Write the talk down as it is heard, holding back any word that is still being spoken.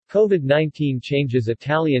COVID-19 changes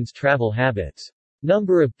Italians' travel habits.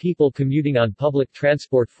 Number of people commuting on public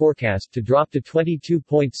transport forecast to drop to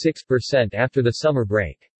 22.6% after the summer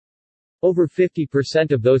break. Over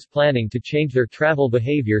 50% of those planning to change their travel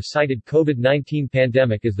behavior cited COVID-19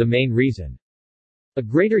 pandemic as the main reason. A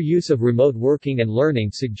greater use of remote working and learning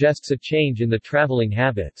suggests a change in the traveling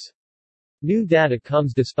habits. New data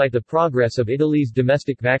comes despite the progress of Italy's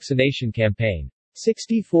domestic vaccination campaign.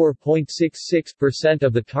 64.66%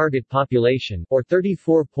 of the target population, or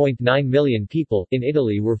 34.9 million people, in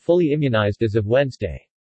Italy were fully immunized as of Wednesday.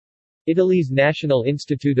 Italy's National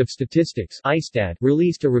Institute of Statistics (Istat)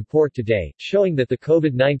 released a report today, showing that the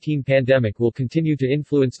COVID-19 pandemic will continue to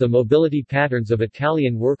influence the mobility patterns of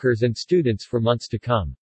Italian workers and students for months to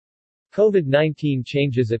come. COVID-19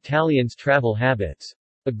 changes Italians' travel habits.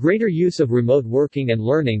 A greater use of remote working and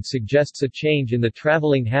learning suggests a change in the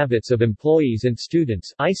traveling habits of employees and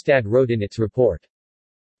students, Istat wrote in its report.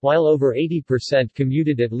 While over 80%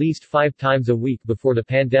 commuted at least 5 times a week before the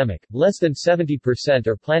pandemic, less than 70%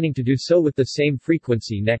 are planning to do so with the same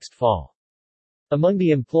frequency next fall. Among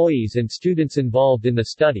the employees and students involved in the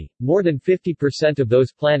study, more than 50% of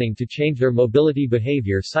those planning to change their mobility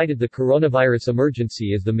behavior cited the coronavirus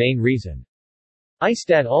emergency as the main reason.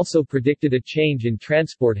 Istat also predicted a change in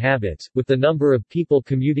transport habits, with the number of people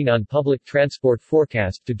commuting on public transport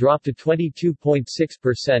forecast to drop to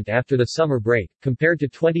 22.6% after the summer break, compared to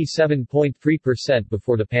 27.3%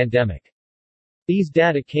 before the pandemic. These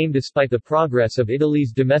data came despite the progress of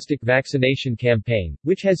Italy's domestic vaccination campaign,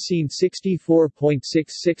 which has seen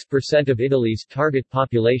 64.66% of Italy's target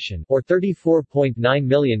population, or 34.9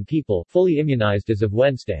 million people, fully immunized as of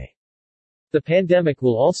Wednesday. The pandemic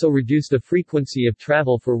will also reduce the frequency of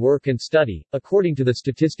travel for work and study, according to the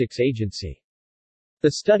statistics agency.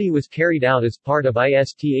 The study was carried out as part of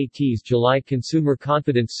ISTAT's July Consumer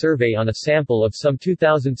Confidence Survey on a sample of some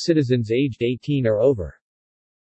 2,000 citizens aged 18 or over.